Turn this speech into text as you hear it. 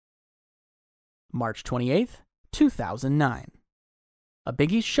March 28th, 2009. A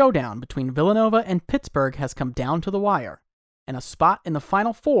Big East showdown between Villanova and Pittsburgh has come down to the wire, and a spot in the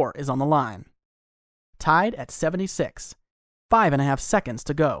Final Four is on the line. Tied at 76, 5.5 seconds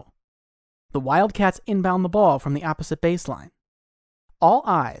to go. The Wildcats inbound the ball from the opposite baseline. All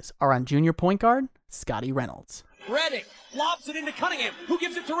eyes are on junior point guard Scottie Reynolds. Redding lobs it into Cunningham, who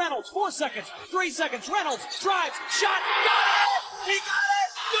gives it to Reynolds. 4 seconds, 3 seconds. Reynolds drives, shot, got it! He got it!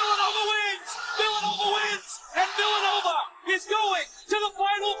 Villanova wins! Villanova wins! And Villanova is going to the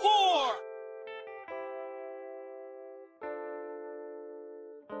Final Four!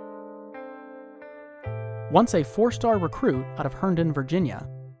 Once a 4-star recruit out of Herndon, Virginia,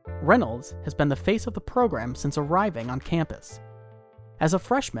 Reynolds has been the face of the program since arriving on campus. As a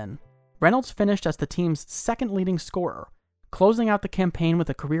freshman, Reynolds finished as the team's second leading scorer, closing out the campaign with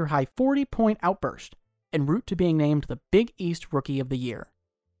a career-high 40-point outburst en route to being named the Big East Rookie of the Year.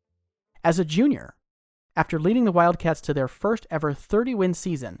 As a junior, after leading the Wildcats to their first ever 30-win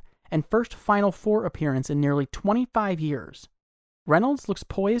season and first Final Four appearance in nearly 25 years, Reynolds looks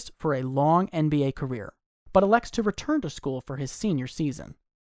poised for a long NBA career, but elects to return to school for his senior season.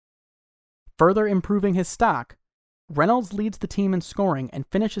 Further improving his stock, Reynolds leads the team in scoring and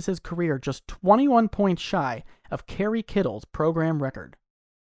finishes his career just 21 points shy of Kerry Kittle's program record.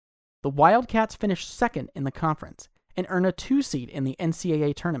 The Wildcats finish second in the conference and earn a 2 seed in the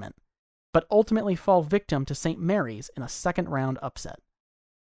NCAA tournament, but ultimately fall victim to St. Mary's in a second-round upset.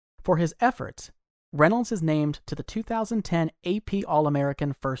 For his efforts, Reynolds is named to the 2010 AP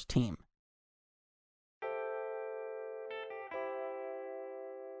All-American First Team.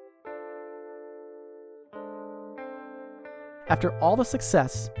 After all the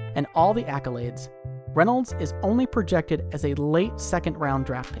success and all the accolades, Reynolds is only projected as a late second-round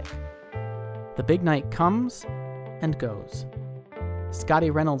draft pick. The big night comes and goes.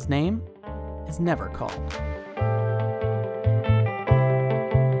 Scottie Reynolds' name is never called.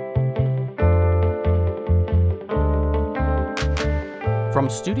 From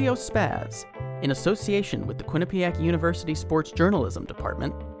Studio Spaz, in association with the Quinnipiac University Sports Journalism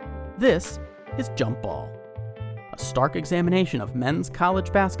Department, this is Jump Ball, a stark examination of men's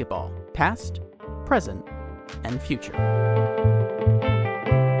college basketball, past, present, and future.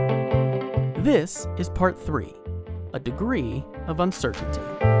 This is part 3, a degree of uncertainty.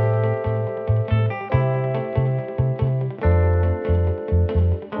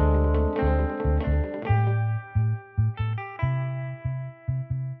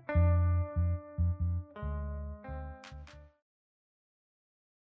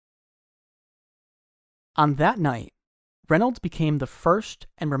 On that night, Reynolds became the first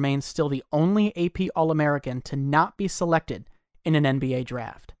and remains still the only AP All-American to not be selected in an NBA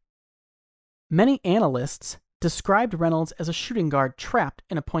draft. Many analysts described Reynolds as a shooting guard trapped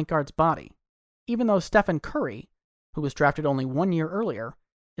in a point guard's body, even though Stephen Curry, who was drafted only 1 year earlier,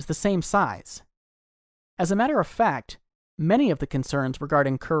 is the same size. As a matter of fact, many of the concerns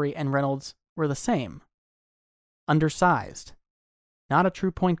regarding Curry and Reynolds were the same. Undersized, not a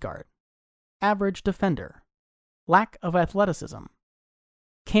true point guard, average defender, lack of athleticism,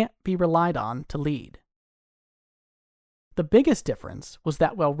 can't be relied on to lead. The biggest difference was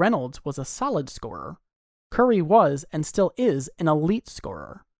that while Reynolds was a solid scorer, Curry was and still is an elite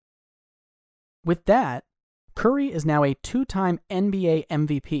scorer. With that, Curry is now a 2-time NBA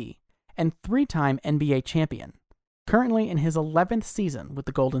MVP and 3-time NBA champion, currently in his 11th season with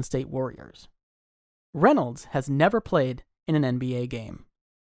the Golden State Warriors. Reynolds has never played in an NBA game.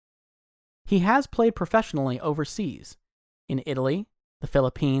 He has played professionally overseas, in Italy, the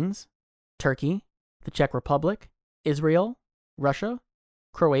Philippines, Turkey, the Czech Republic, Israel, Russia,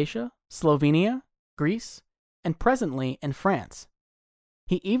 Croatia, Slovenia, Greece, and presently in France.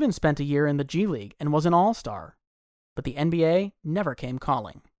 He even spent a year in the G League and was an all-star, but the NBA never came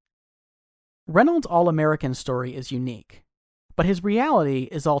calling. Reynolds' All-American story is unique, but his reality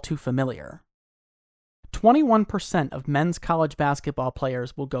is all too familiar. 21% of men's college basketball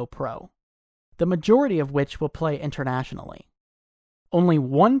players will go pro, the majority of which will play internationally. Only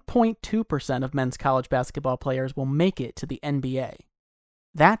 1.2% of men's college basketball players will make it to the NBA.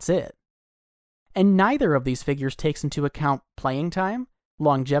 That's it. And neither of these figures takes into account playing time,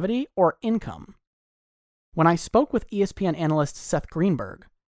 longevity, or income. When I spoke with ESPN analyst Seth Greenberg,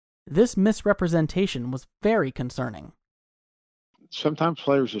 this misrepresentation was very concerning. Sometimes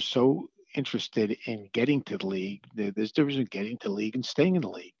players are so interested in getting to the league. There's a difference in getting to the league and staying in the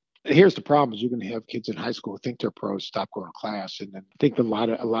league. And here's the problem: is you're going to have kids in high school who think they're pros, stop going to class, and then think a lot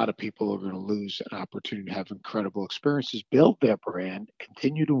of people are going to lose an opportunity to have incredible experiences, build their brand,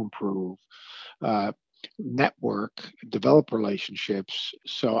 continue to improve. network, develop relationships.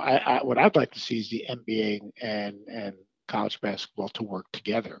 So what I'd like to see is the NBA and college basketball to work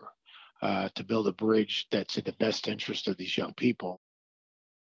together to build a bridge that's in the best interest of these young people.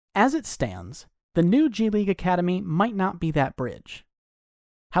 As it stands, the new G League Academy might not be that bridge.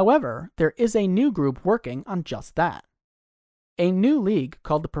 However, there is a new group working on just that. A new league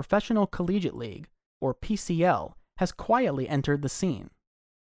called the Professional Collegiate League, or PCL, has quietly entered the scene.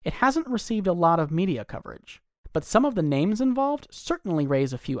 It hasn't received a lot of media coverage, but some of the names involved certainly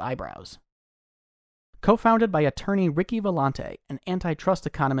raise a few eyebrows. Co-founded by attorney Ricky Vellante and antitrust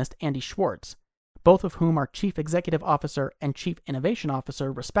economist Andy Schwartz, both of whom are Chief Executive Officer and Chief Innovation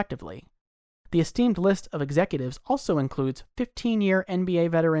Officer respectively, the esteemed list of executives also includes 15-year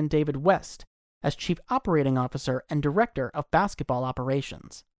NBA veteran David West as Chief Operating Officer and Director of Basketball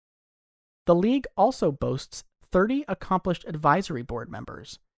Operations. The league also boasts 30 accomplished advisory board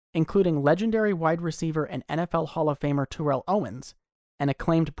members, including legendary wide receiver and NFL Hall of Famer Terrell Owens and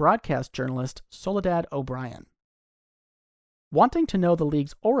acclaimed broadcast journalist Soledad O'Brien. Wanting to know the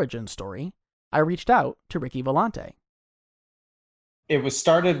league's origin story, I reached out to Ricky Vellante. It was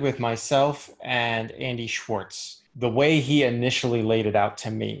started with myself and Andy Schwartz. The way he initially laid it out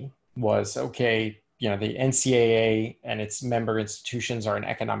to me was, okay, the NCAA and its member institutions are an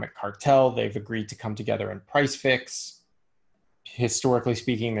economic cartel. They've agreed to come together and price fix. Historically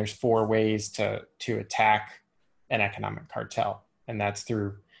speaking, there's 4 ways to attack an economic cartel, and that's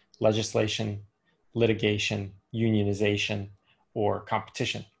through legislation, litigation, unionization, or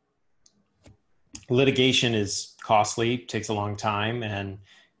competition. Litigation is costly, takes a long time, and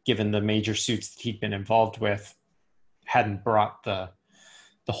given the major suits that he'd been involved with, hadn't brought the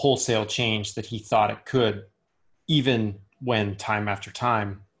wholesale change that he thought it could, even when time after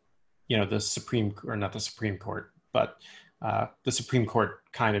time, the Supreme Court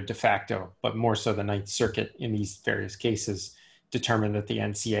kind of de facto, but more so the Ninth Circuit in these various cases, determined that the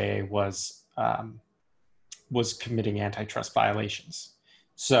NCAA was committing antitrust violations.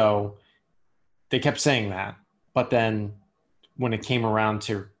 So they kept saying that, but then when it came around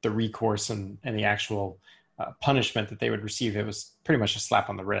to the recourse and the actual punishment that they would receive, it was pretty much a slap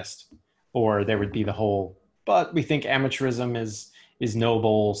on the wrist. Or there would be the whole, but we think amateurism is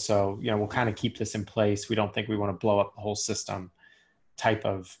noble, so we'll kind of keep this in place. We don't think we want to blow up the whole system type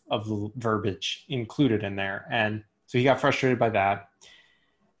of verbiage included in there. And so he got frustrated by that.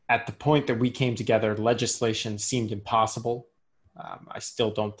 At the point that we came together, legislation seemed impossible. I still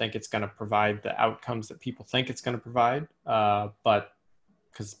don't think it's going to provide the outcomes that people think it's going to provide, but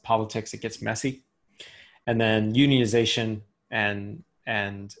because politics, it gets messy. And then unionization and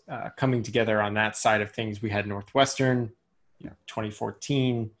coming together on that side of things, we had Northwestern,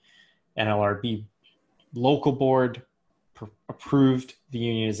 2014, NLRB local board approved the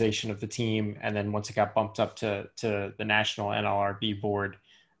unionization of the team. And then once it got bumped up to the national NLRB board,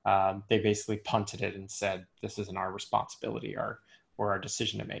 they basically punted it and said, this isn't our responsibility or our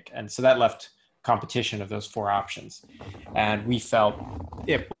decision to make. And so that left competition of those 4 options. And we felt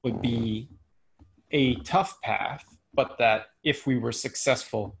it would be a tough path, but that if we were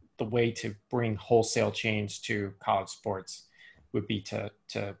successful, the way to bring wholesale change to college sports would be to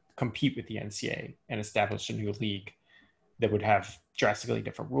compete with the NCAA and establish a new league that would have drastically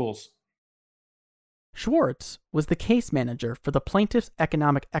different rules. Schwartz was the case manager for the plaintiff's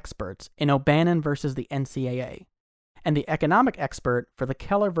economic experts in O'Bannon versus the NCAA, and the economic expert for the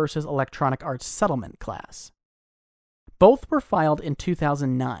Keller versus Electronic Arts settlement class. Both were filed in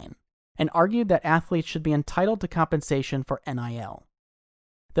 2009 and argued that athletes should be entitled to compensation for NIL.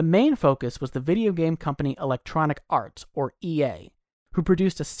 The main focus was the video game company Electronic Arts, or EA, who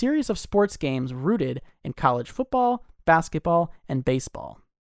produced a series of sports games rooted in college football, basketball, and baseball.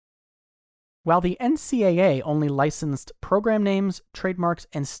 While the NCAA only licensed program names, trademarks,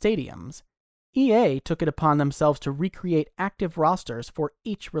 and stadiums, EA took it upon themselves to recreate active rosters for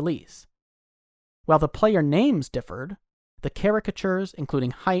each release. While the player names differed, the caricatures,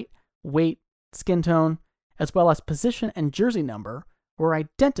 including height, weight, skin tone, as well as position and jersey number, were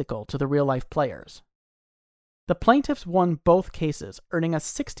identical to the real-life players. The plaintiffs won both cases, earning a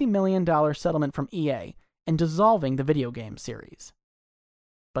 $60 million settlement from EA and dissolving the video game series.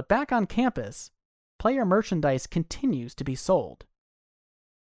 But back on campus, player merchandise continues to be sold.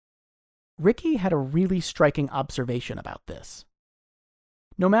 Ricky had a really striking observation about this.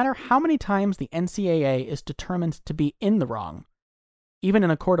 No matter how many times the NCAA is determined to be in the wrong, even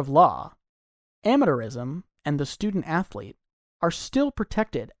in a court of law, amateurism and the student athlete are still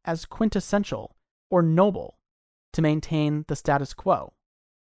protected as quintessential or noble to maintain the status quo.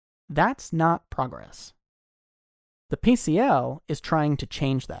 That's not progress. The PCL is trying to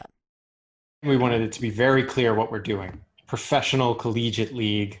change that. We wanted it to be very clear what we're doing. Professional collegiate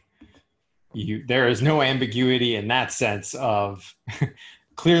league. There is no ambiguity in that sense of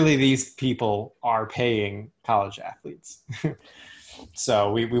clearly these people are paying college athletes.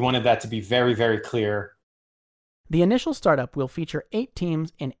 So we wanted that to be very, very clear. The initial startup will feature 8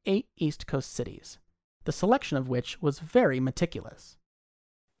 teams in 8 East Coast cities, the selection of which was very meticulous.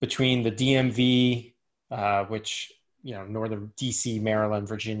 Between the DMV, which, northern DC, Maryland,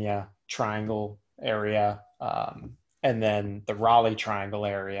 Virginia triangle area, and then the Raleigh triangle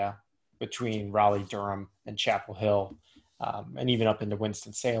area between Raleigh, Durham, and Chapel Hill, and even up into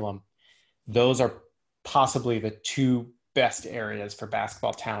Winston-Salem, those are possibly the 2 best areas for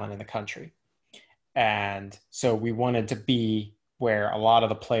basketball talent in the country. And so we wanted to be where a lot of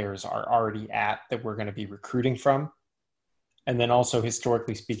the players are already at that we're going to be recruiting from. And then also,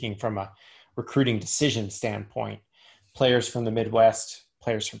 historically speaking, from a recruiting decision standpoint, players from the Midwest,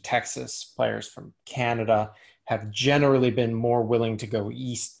 players from Texas, players from Canada have generally been more willing to go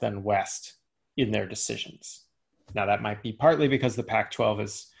east than west in their decisions. Now, that might be partly because the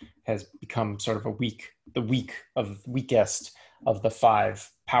Pac-12 has become sort of the weakest of the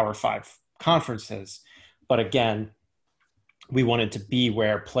 5 Power 5 conferences. But again, we wanted to be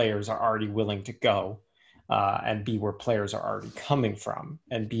where players are already willing to go, and be where players are already coming from,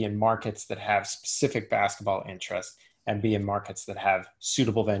 and be in markets that have specific basketball interest, and be in markets that have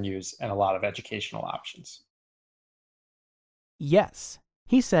suitable venues and a lot of educational options. Yes,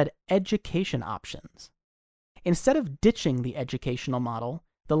 he said education options. Instead of ditching the educational model,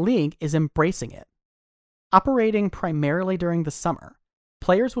 the league is embracing it. Operating primarily during the summer,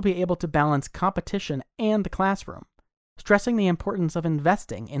 players will be able to balance competition and the classroom, stressing the importance of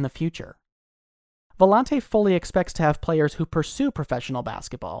investing in the future. Volante fully expects to have players who pursue professional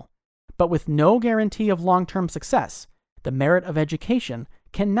basketball, but with no guarantee of long-term success, the merit of education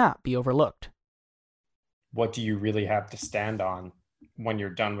cannot be overlooked. What do you really have to stand on when you're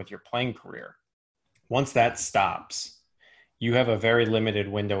done with your playing career? Once that stops, you have a very limited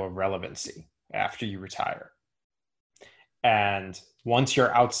window of relevancy after you retire. And once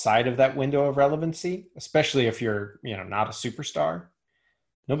you're outside of that window of relevancy, especially if you're, not a superstar,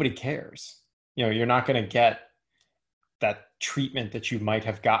 nobody cares. You're not going to get that treatment that you might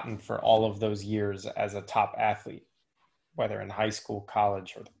have gotten for all of those years as a top athlete, whether in high school,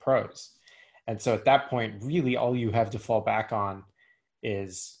 college, or the pros. And so at that point, really all you have to fall back on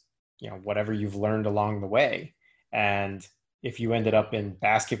is, whatever you've learned along the way. And if you ended up in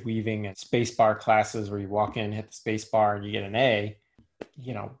basket weaving and space bar classes where you walk in, hit the space bar, and you get an A,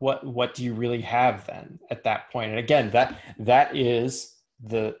 what do you really have then at that point? And again, that is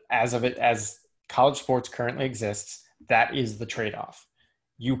as college sports currently exists, that is the trade-off.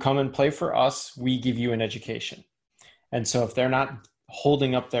 You come and play for us, we give you an education. And so if they're not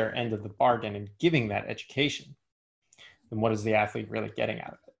holding up their end of the bargain and giving that education, then what is the athlete really getting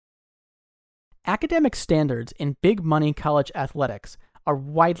out of it? Academic standards in big money college athletics are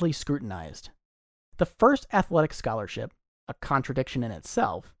widely scrutinized. The first athletic scholarship, a contradiction in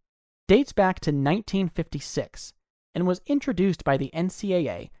itself, dates back to 1956 and was introduced by the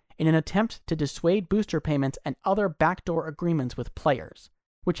NCAA in an attempt to dissuade booster payments and other backdoor agreements with players,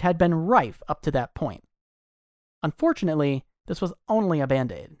 which had been rife up to that point. Unfortunately, this was only a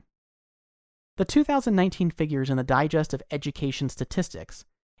Band-Aid. The 2019 figures in the Digest of Education Statistics,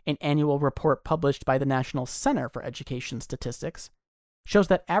 an annual report published by the National Center for Education Statistics, shows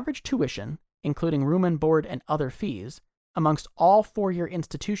that average tuition, including room and board and other fees, amongst all 4-year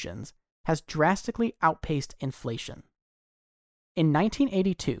institutions, has drastically outpaced inflation. In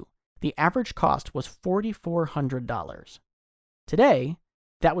 1982, the average cost was $4,400. Today,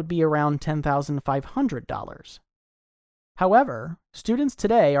 that would be around $10,500. However, students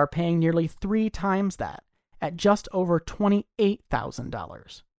today are paying nearly 3 times that, at just over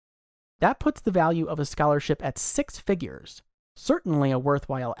 $28,000. That puts the value of a scholarship at 6 figures, certainly a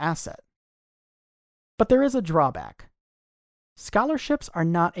worthwhile asset. But there is a drawback. Scholarships are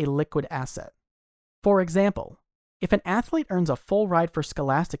not a liquid asset. For example, if an athlete earns a full ride for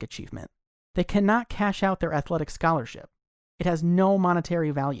scholastic achievement, they cannot cash out their athletic scholarship. It has no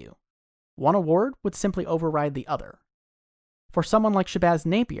monetary value. One award would simply override the other. For someone like Shabazz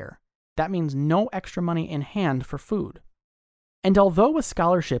Napier, that means no extra money in hand for food. And although a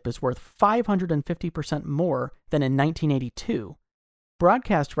scholarship is worth 550% more than in 1982,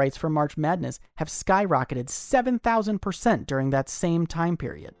 broadcast rights for March Madness have skyrocketed 7,000% during that same time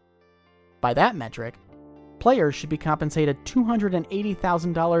period. By that metric, players should be compensated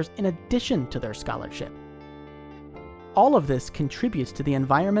 $280,000 in addition to their scholarship. All of this contributes to the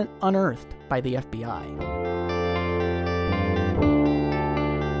environment unearthed by the FBI.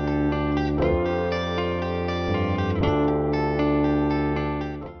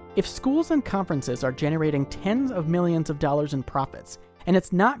 If schools and conferences are generating tens of millions of dollars in profits and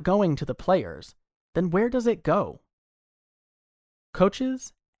it's not going to the players, then where does it go?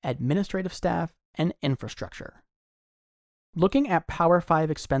 Coaches, administrative staff, and infrastructure. Looking at Power 5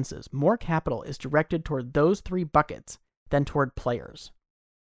 expenses, more capital is directed toward those three buckets than toward players.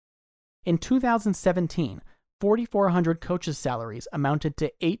 In 2017, 4,400 coaches' salaries amounted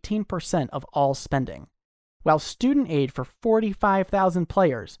to 18% of all spending, while student aid for 45,000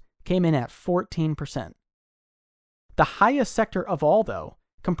 players came in at 14%. The highest sector of all, though,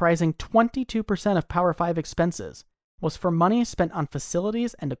 comprising 22% of Power 5 expenses, was for money spent on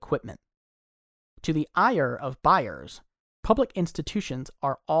facilities and equipment. To the ire of buyers, public institutions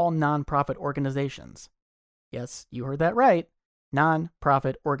are all nonprofit organizations. Yes, you heard that right,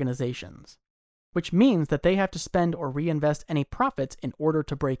 nonprofit organizations, which means that they have to spend or reinvest any profits in order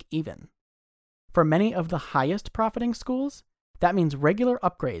to break even. For many of the highest profiting schools, that means regular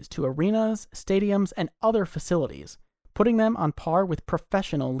upgrades to arenas, stadiums, and other facilities, putting them on par with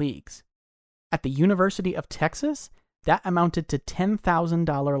professional leagues. At the University of Texas, that amounted to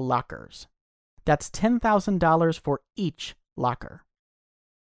 $10,000 lockers. That's $10,000 for each locker.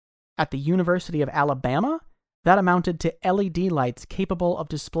 At the University of Alabama, that amounted to LED lights capable of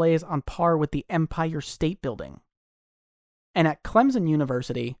displays on par with the Empire State Building. And at Clemson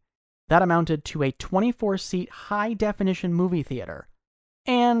University, that amounted to a 24-seat high-definition movie theater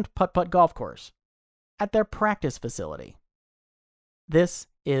and putt-putt golf course at their practice facility. This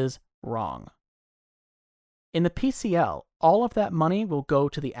is wrong. In the PCL, all of that money will go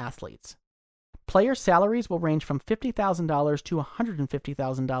to the athletes. Player salaries will range from $50,000 to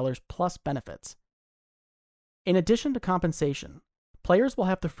 $150,000 plus benefits. In addition to compensation, players will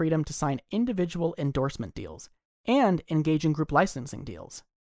have the freedom to sign individual endorsement deals and engage in group licensing deals.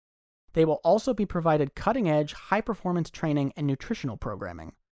 They will also be provided cutting-edge, high-performance training and nutritional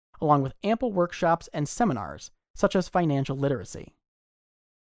programming, along with ample workshops and seminars, such as financial literacy.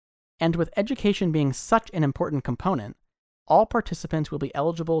 And with education being such an important component, all participants will be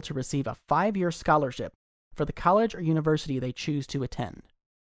eligible to receive a 5-year scholarship for the college or university they choose to attend.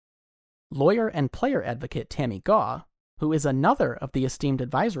 Lawyer and player advocate Tammy Gaw, who is another of the esteemed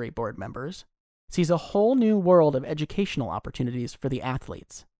advisory board members, sees a whole new world of educational opportunities for the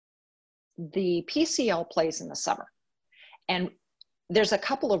athletes. The PCL plays in the summer, and there's a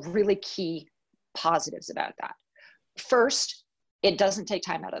couple of really key positives about that. First, it doesn't take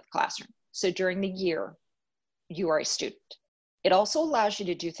time out of the classroom. So during the year, you are a student. It also allows you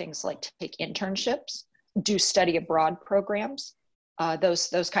to do things like take internships, do study abroad programs.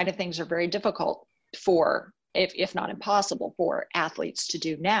 Those kind of things are very difficult for, if not impossible, for athletes to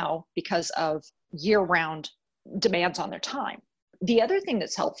do now because of year-round demands on their time. The other thing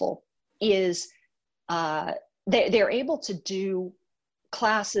that's helpful is they're able to do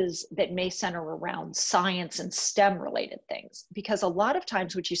classes that may center around science and STEM related things, because a lot of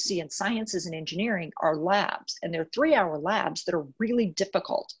times what you see in sciences and engineering are labs, and they're 3-hour labs that are really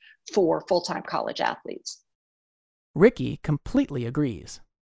difficult for full-time college athletes. Ricky completely agrees.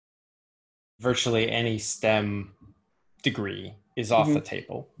 Virtually any STEM degree is off the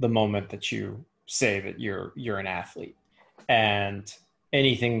table the moment that you say that you're an athlete, and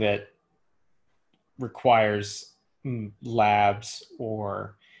anything that requires labs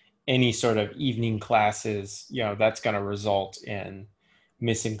or any sort of evening classes, that's going to result in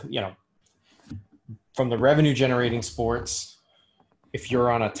missing, from the revenue generating sports. If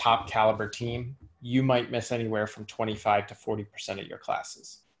you're on a top caliber team, you might miss anywhere from 25 to 40% of your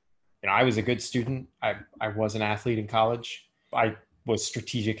classes. I was a good student. I was an athlete in college. I was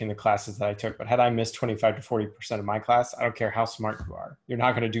strategic in the classes that I took, but had I missed 25 to 40% of my class, I don't care how smart you are, you're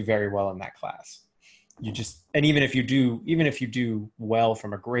not going to do very well in that class. And even if you do well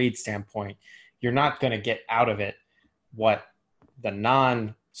from a grade standpoint, you're not going to get out of it what the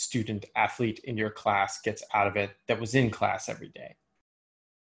non-student athlete in your class gets out of it that was in class every day.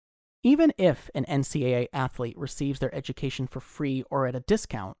 Even if an NCAA athlete receives their education for free or at a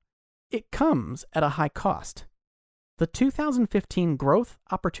discount, it comes at a high cost. The 2015 Growth,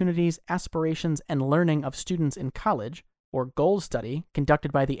 Opportunities, Aspirations, and Learning of Students in College, or GOLS study,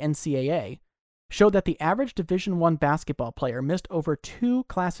 conducted by the NCAA, showed that the average Division I basketball player missed over 2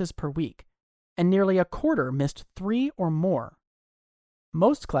 classes per week, and nearly a quarter missed 3 or more.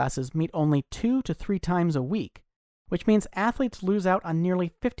 Most classes meet only 2 to 3 times a week, which means athletes lose out on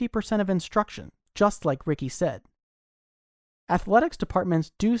nearly 50% of instruction, just like Ricky said. Athletics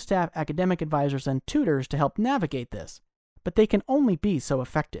departments do staff academic advisors and tutors to help navigate this, but they can only be so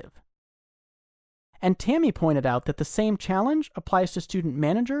effective. And Tammy pointed out that the same challenge applies to student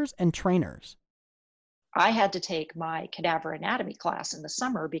managers and trainers. I had to take my cadaver anatomy class in the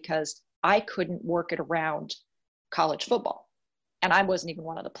summer because I couldn't work it around college football. And I wasn't even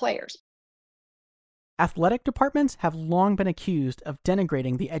one of the players. Athletic departments have long been accused of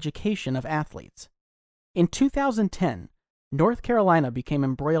denigrating the education of athletes. In 2010, North Carolina became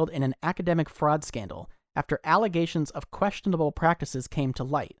embroiled in an academic fraud scandal after allegations of questionable practices came to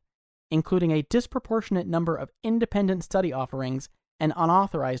light, including a disproportionate number of independent study offerings and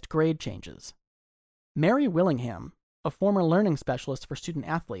unauthorized grade changes. Mary Willingham, a former learning specialist for student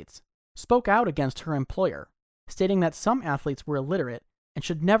athletes, spoke out against her employer, stating that some athletes were illiterate and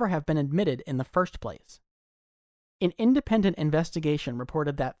should never have been admitted in the first place. An independent investigation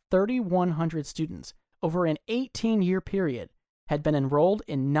reported that 3,100 students over an 18-year period had been enrolled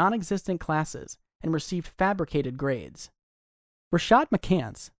in non-existent classes and received fabricated grades. Rashad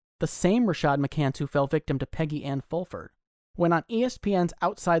McCants, the same Rashad McCants who fell victim to Peggy Ann Fulford, went on ESPN's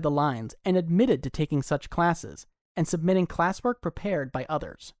Outside the Lines and admitted to taking such classes and submitting classwork prepared by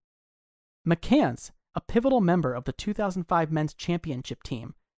others. McCants, a pivotal member of the 2005 men's championship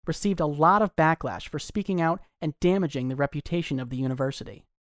team, received a lot of backlash for speaking out and damaging the reputation of the university.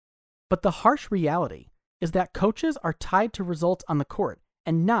 But the harsh reality is that coaches are tied to results on the court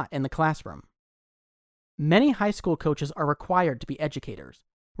and not in the classroom. Many high school coaches are required to be educators,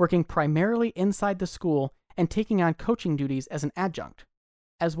 working primarily inside the school and taking on coaching duties as an adjunct,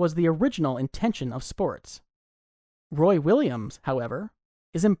 as was the original intention of sports. Roy Williams, however,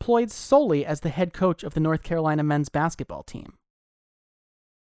 is employed solely as the head coach of the North Carolina men's basketball team.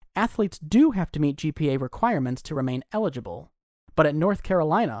 Athletes do have to meet GPA requirements to remain eligible, but at North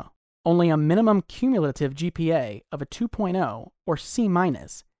Carolina, only a minimum cumulative GPA of a 2.0 or C-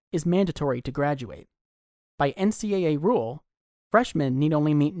 is mandatory to graduate. By NCAA rule, freshmen need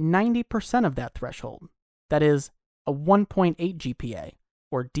only meet 90% of that threshold, that is, a 1.8 GPA,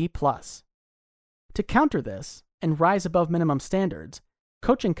 or D+. To counter this and rise above minimum standards,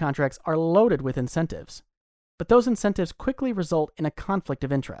 coaching contracts are loaded with incentives, but those incentives quickly result in a conflict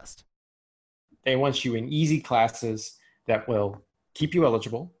of interest. They want you in easy classes that will keep you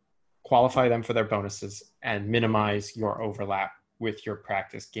eligible, qualify them for their bonuses, and minimize your overlap with your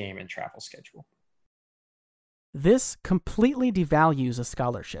practice, game, and travel schedule. This completely devalues a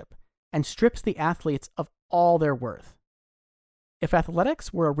scholarship and strips the athletes of all their worth. If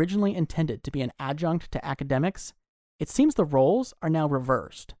athletics were originally intended to be an adjunct to academics, it seems the roles are now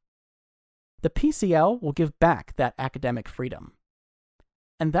reversed. The PCL will give back that academic freedom.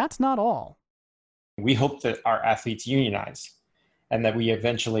 And that's not all. We hope that our athletes unionize and that we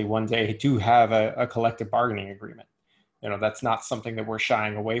eventually one day do have a collective bargaining agreement. That's not something that we're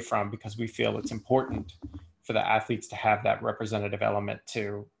shying away from because we feel it's important for the athletes to have that representative element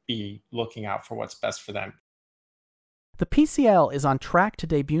to be looking out for what's best for them. The PCL is on track to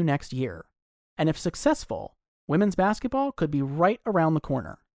debut next year, and if successful, women's basketball could be right around the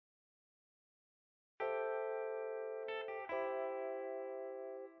corner.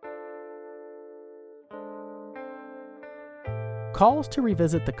 Calls to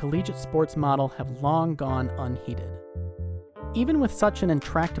revisit the collegiate sports model have long gone unheeded. Even with such an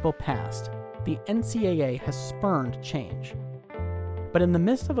intractable past, the NCAA has spurned change. But in the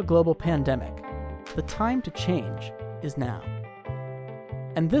midst of a global pandemic, the time to change is now.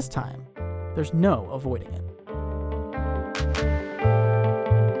 And this time, there's no avoiding it.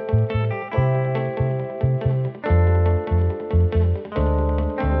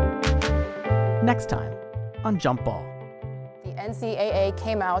 Next time on Jump Ball. The NCAA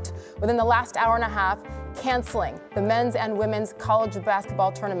came out within the last hour and a half canceling the men's and women's college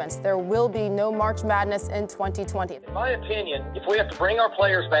basketball tournaments. There will be no March Madness in 2020. In my opinion, if we have to bring our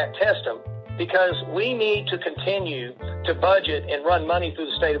players back, test them, because we need to continue to budget and run money through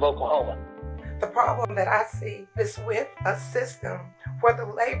the state of Oklahoma. The problem that I see is with a system where the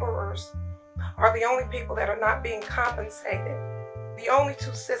laborers are the only people that are not being compensated. The only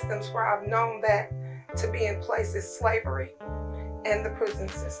two systems where I've known that to be in place is slavery and the prison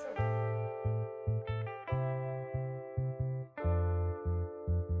system.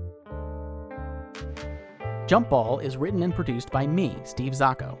 Jump Ball is written and produced by me, Steve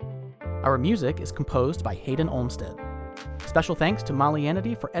Zacco. Our music is composed by Hayden Olmsted. Special thanks to Molly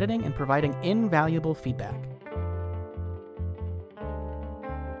Anady for editing and providing invaluable feedback.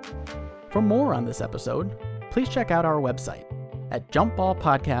 For more on this episode, please check out our website at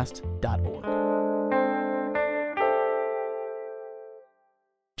jumpballpodcast.org.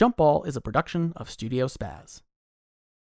 Jump Ball is a production of Studio Spaz.